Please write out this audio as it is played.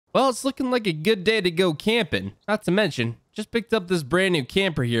Well, it's looking like a good day to go camping. Not to mention, just picked up this brand new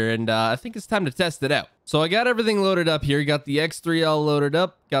camper here, and I think it's time to test it out. So I got everything loaded up here. Got the X3 all loaded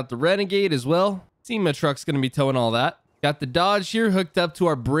up. Got the Renegade as well. SEMA truck's going to be towing all that. Got the Dodge here hooked up to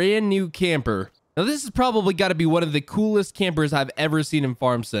our brand new camper. Now this has probably got to be one of the coolest campers I've ever seen in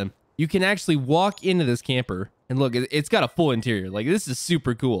Farm Sim. You can actually walk into this camper and look, it's got a full interior. Like, this is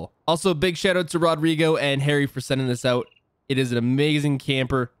super cool. Also, big shout out to Rodrigo and Harry for sending this out. It is an amazing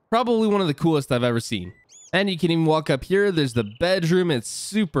camper. Probably one of the coolest I've ever seen. And you can even walk up here. There's the bedroom. It's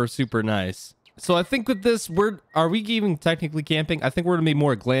super, super nice. So I think with this, are we even technically camping? I think we're gonna be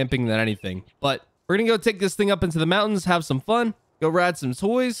more glamping than anything. But we're gonna go take this thing up into the mountains, have some fun, go ride some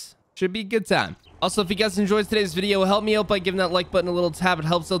toys. Should be a good time. Also, if you guys enjoyed today's video, help me out by giving that like button a little tap. It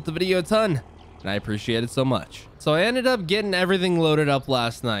helps out the video a ton, and I appreciate it so much. So I ended up getting everything loaded up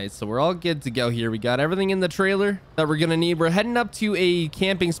last night, so we're all good to go here. We got everything in the trailer that we're gonna need. We're heading up to a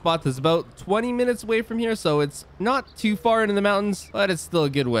camping spot that's about 20 minutes away from here, so it's not too far into the mountains, but it's still a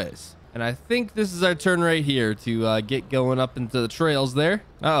good ways. And I think this is our turn right here to get going up into the trails there.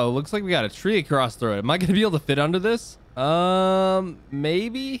 Uh oh, looks like we got a tree across the road. Am I gonna be able to fit under this?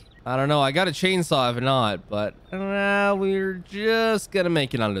 Maybe? I don't know. I got a chainsaw if not, but we're just gonna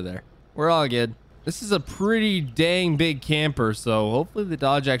make it under there. We're all good. This is a pretty dang big camper, so hopefully the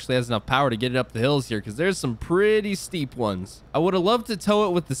Dodge actually has enough power to get it up the hills here, because there's some pretty steep ones. I would have loved to tow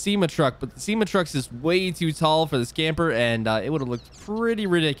it with the SEMA truck, but the SEMA truck's just way too tall for this camper, and it would have looked pretty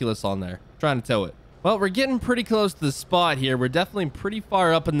ridiculous on there, trying to tow it. Well, we're getting pretty close to the spot here. We're definitely pretty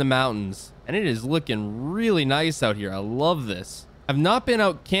far up in the mountains, and it is looking really nice out here. I love this. I've not been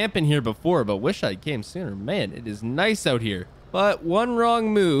out camping here before, but wish I came sooner. Man, it is nice out here. But one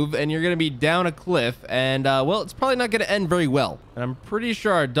wrong move and you're going to be down a cliff, and well, it's probably not going to end very well. And I'm pretty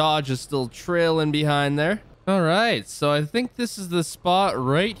sure our Dodge is still trailing behind there. All right, so I think this is the spot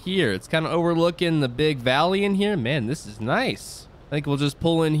right here. It's kind of overlooking the big valley in here. Man, this is nice. I think we'll just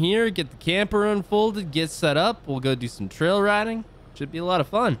pull in here, get the camper unfolded, get set up. We'll go do some trail riding. Should be a lot of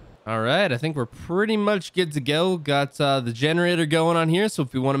fun. All right, I think we're pretty much good to go. Got the generator going on here, so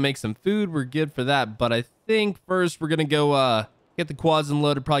if we want to make some food, we're good for that. But I think first we're gonna go get the quads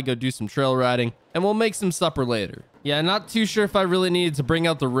unloaded, probably go do some trail riding, and we'll make some supper later. Yeah, not too sure if I really needed to bring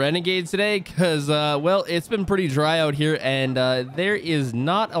out the Renegade today, because well, it's been pretty dry out here, and there is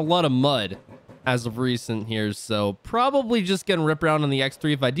not a lot of mud as of recent here, so probably just gonna rip around on the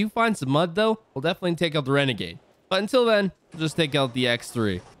X3. If I do find some mud though, we'll definitely take out the Renegade. But until then, we'll just take out the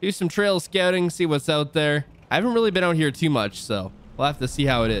X3. Do some trail scouting, see what's out there. I haven't really been out here too much, so we'll have to see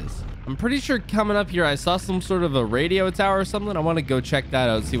how it is. I'm pretty sure coming up here, I saw some sort of a radio tower or something. I want to go check that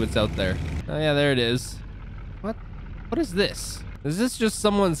out, see what's out there. Oh yeah, there it is. What is this? Is this just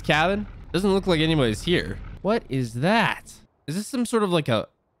someone's cabin? Doesn't look like anybody's here. What is that? Is this some sort of like a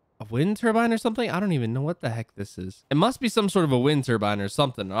wind turbine or something? I don't even know what the heck this is. It must be some sort of a wind turbine or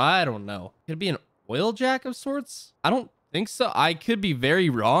something. I don't know. Could it be an oil jack of sorts? I don't think so. I could be very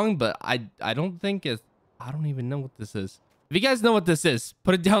wrong, but I don't think it's... I don't even know what this is. If you guys know what this is,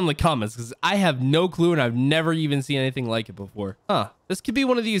 put it down in the comments, because I have no clue and I've never even seen anything like it before. Huh. This could be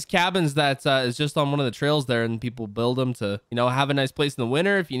one of these cabins that is just on one of the trails there, and people build them to, you know, have a nice place in the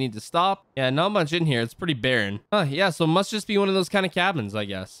winter if you need to stop. Yeah, not much in here. It's pretty barren. Huh, yeah, so it must just be one of those kind of cabins, I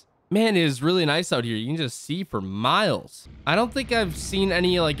guess. Man, it is really nice out here. You can just see for miles. I don't think I've seen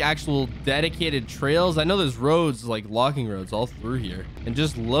any like actual dedicated trails. I know there's roads, like logging roads all through here, and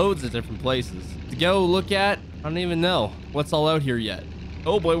just loads of different places to go look at. I don't even know what's all out here yet.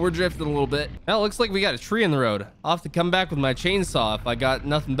 Oh boy, we're drifting a little bit. Now it looks like we got a tree in the road. I'll have to come back with my chainsaw. If I got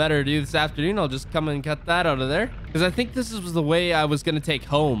nothing better to do this afternoon, I'll just come and cut that out of there. Because I think this was the way I was going to take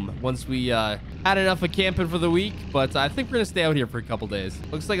home once we had enough of camping for the week. But I think we're going to stay out here for a couple days.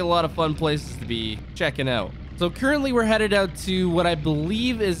 Looks like a lot of fun places to be checking out. So currently we're headed out to what I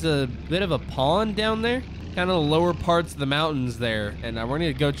believe is a bit of a pond down there. Kind of the lower parts of the mountains there. And we're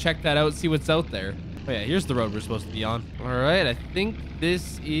going to go check that out, see what's out there. Oh yeah, here's the road we're supposed to be on. All right, I think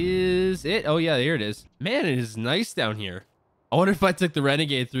this is it. Oh yeah, here it is. Man, it is nice down here. I wonder if I took the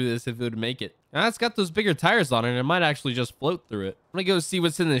Renegade through this, if it would make it. Now, it's got those bigger tires on it, and it might actually just float through it. I'm gonna go see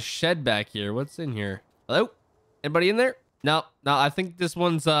what's in this shed back here. What's in here? Hello? Anybody in there? No, I think this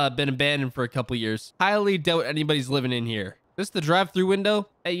one's been abandoned for a couple years. Highly doubt anybody's living in here. This the drive-through window?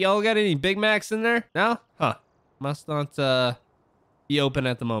 Hey, y'all got any Big Macs in there? No? Huh. Must not, be open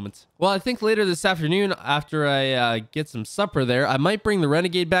at the moment. Well, I think later this afternoon, after I get some supper there, I might bring the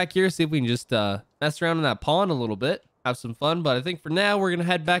Renegade back here, see if we can just mess around in that pond a little bit, have some fun. But I think for now, we're gonna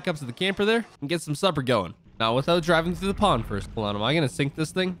head back up to the camper there and get some supper going. Now, without driving through the pond first. Hold on, am I gonna sink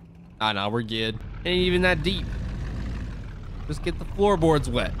this thing? Ah, no, we're good. Ain't even that deep. Just get the floorboards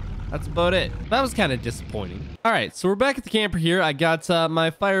wet. That's about it. That was kind of disappointing. All right, so we're back at the camper here. I got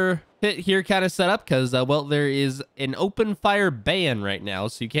my fire pit here kind of set up because, well, there is an open fire ban right now.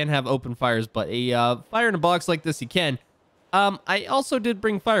 So you can't have open fires, but a fire in a box like this, you can. I also did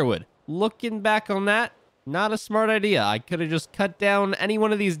bring firewood. Looking back on that, not a smart idea. I could have just cut down any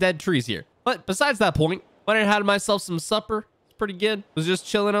one of these dead trees here. But besides that point, went and had myself some supper. It's pretty good. Was just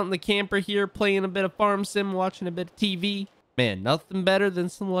chilling out in the camper here, playing a bit of farm sim, watching a bit of TV. Man, nothing better than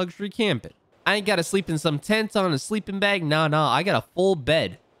some luxury camping. I ain't got to sleep in some tent on a sleeping bag. Nah, I got a full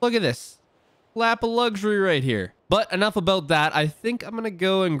bed. Look at this. Lap of luxury right here. But enough about that. I think I'm going to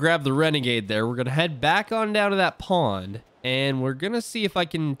go and grab the Renegade there. We're going to head back on down to that pond. And we're going to see if I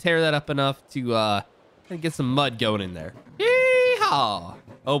can tear that up enough to get some mud going in there. Yeehaw!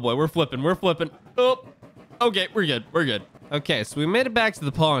 Oh boy, we're flipping. We're flipping. Oh, okay, we're good. We're good. Okay, so we made it back to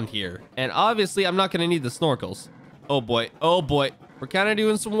the pond here. And obviously, I'm not going to need the snorkels. Oh boy. Oh boy. We're kind of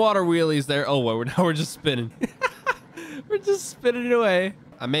doing some water wheelies there. Oh boy, now we're just spinning. We're just spinning it away.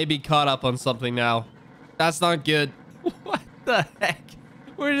 I may be caught up on something now. That's not good. What the heck?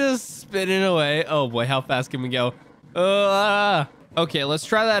 We're just spinning away. Oh boy, how fast can we go? Okay, let's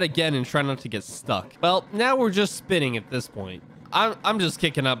try that again and try not to get stuck. Well, now we're just spinning at this point. I'm just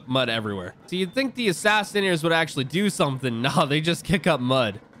kicking up mud everywhere. So you'd think the assassinators would actually do something. No, they just kick up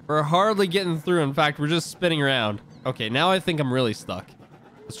mud. We're hardly getting through. In fact, we're just spinning around. Okay, now I think I'm really stuck.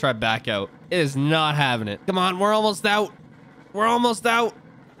 Let's try back out. It is not having it. Come on, we're almost out. We're almost out.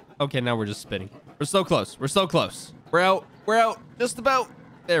 Okay, now we're just spinning. We're so close. We're so close. We're out. We're out. Just about.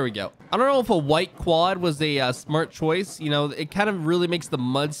 There we go. I don't know if a white quad was a smart choice. You know, it kind of really makes the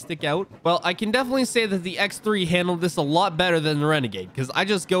mud stick out. Well, I can definitely say that the X3 handled this a lot better than the Renegade because I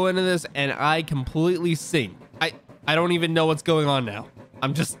just go into this and I completely sink. I don't even know what's going on now.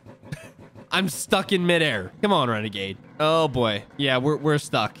 I'm stuck in midair. Come on, Renegade. Oh boy. Yeah, we're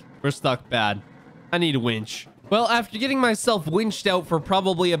stuck. We're stuck bad. I need a winch. Well, after getting myself winched out for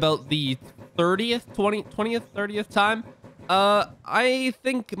probably about the 30th, 20th, 30th time, I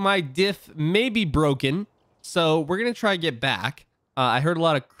think my diff may be broken. So we're going to try to get back. I heard a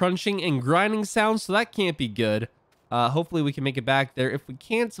lot of crunching and grinding sounds, so that can't be good. Hopefully we can make it back there. If we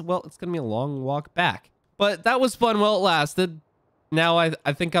can't, well, it's going to be a long walk back. But that was fun while it lasted. Now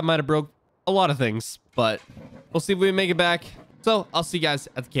I think I might have broke a lot of things, but we'll see if we can make it back. So I'll see you guys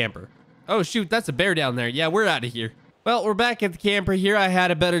at the camper. Oh shoot, that's a bear down there. Yeah, we're out of here. Well, we're back at the camper here. I had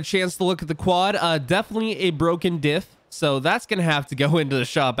a better chance to look at the quad. Definitely a broken diff, so that's gonna have to go into the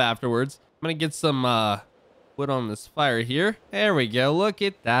shop afterwards. I'm gonna get some wood on this fire here. There we go. Look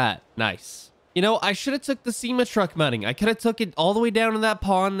at that. Nice. You know, I should have took the SEMA truck mudding. I could have took it all the way down to that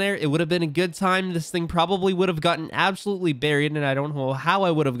pond there. It would have been a good time. This thing probably would have gotten absolutely buried, and I don't know how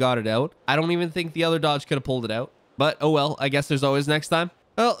I would have got it out. I don't even think the other Dodge could have pulled it out. But, oh well, I guess there's always next time.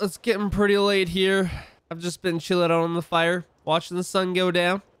 Well, it's getting pretty late here. I've just been chilling out on the fire, watching the sun go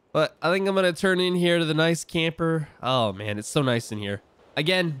down. But I think I'm going to turn in here to the nice camper. Oh, man, it's so nice in here.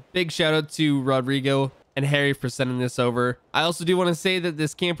 Again, big shout out to Rodrigo and Harry for sending this over. I also do want to say that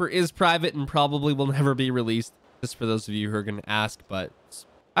this camper is private and probably will never be released, just for those of you who are going to ask, but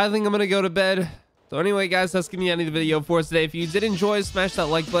I think I'm going to go to bed. So anyway, guys, that's going to be the end of the video for us today. If you did enjoy, smash that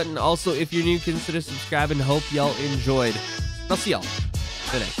like button. Also, if you're new, consider subscribing. Hope y'all enjoyed. I'll see y'all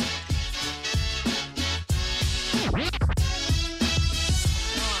in the next one.